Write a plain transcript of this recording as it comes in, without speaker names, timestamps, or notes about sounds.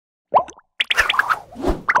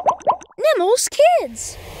Nimalz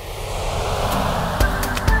Kidz.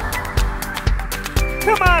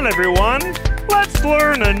 Come on, everyone. Let's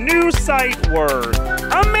learn a new sight word.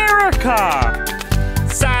 America.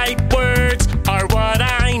 Sight words are what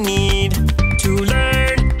I need to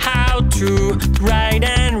learn how to write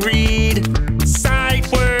and read.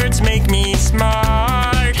 Sight words make me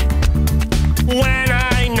smart when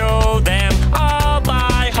I know them all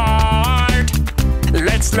by heart.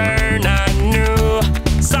 Let's learn a new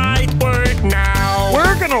sight word now.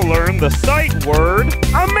 We're gonna learn the sight word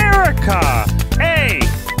America. A-M-E-R-I-C-A.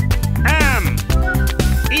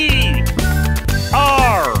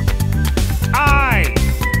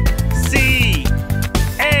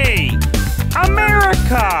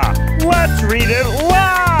 America. Let's read it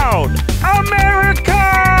loud.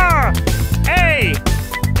 America. A-M-E-R-I-C-A.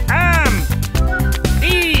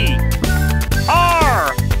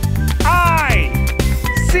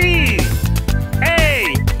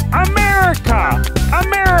 America.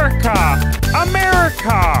 America.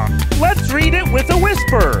 America. Let's read it with a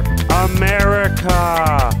whisper.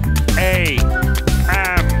 America. A-M-E-R-I-C-A.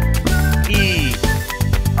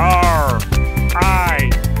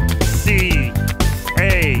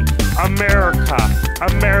 America.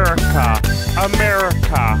 America.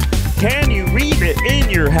 America. Can you read it in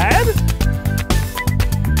your head?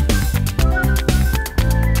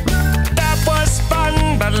 That was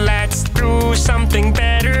fun, but let's do something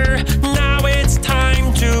better. Now it's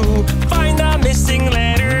time to find the missing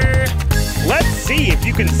letter. Let's see if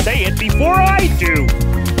you can say it before I do.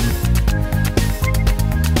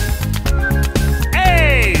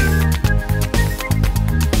 A.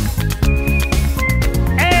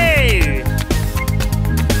 A.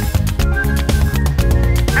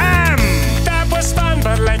 M. That was fun,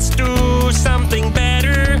 but let's do something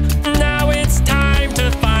better. Now it's time to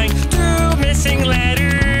find two missing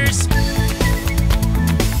letters.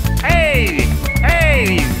 A.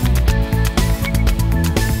 A.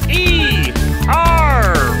 E.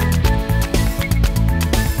 R.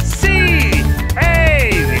 C. A.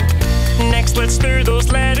 Next, let's stir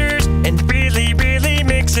those letters and really, really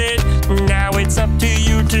mix it. Now it's up to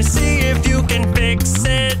you to see if you can fix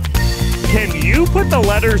it. Can you put the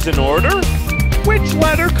letters in order? Which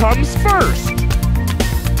letter comes first?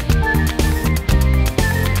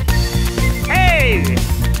 A.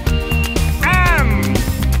 M.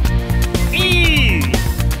 E.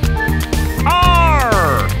 R.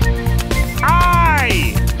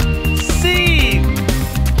 I. C.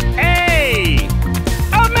 A.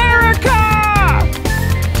 America!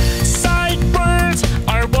 Sight words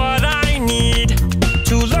are what I need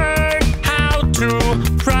to learn how to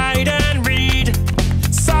write and read.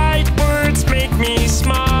 Sight words make me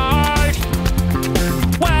smart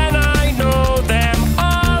when I know them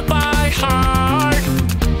all by heart.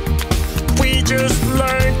 We just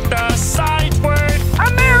learned the sight word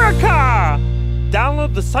America!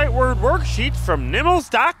 Download the sight word worksheets from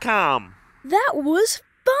Nimalz.com. That was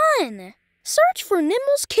fun. Search for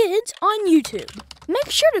Nimalz Kidz on YouTube. Make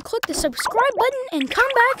sure to click the subscribe button and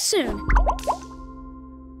come back soon.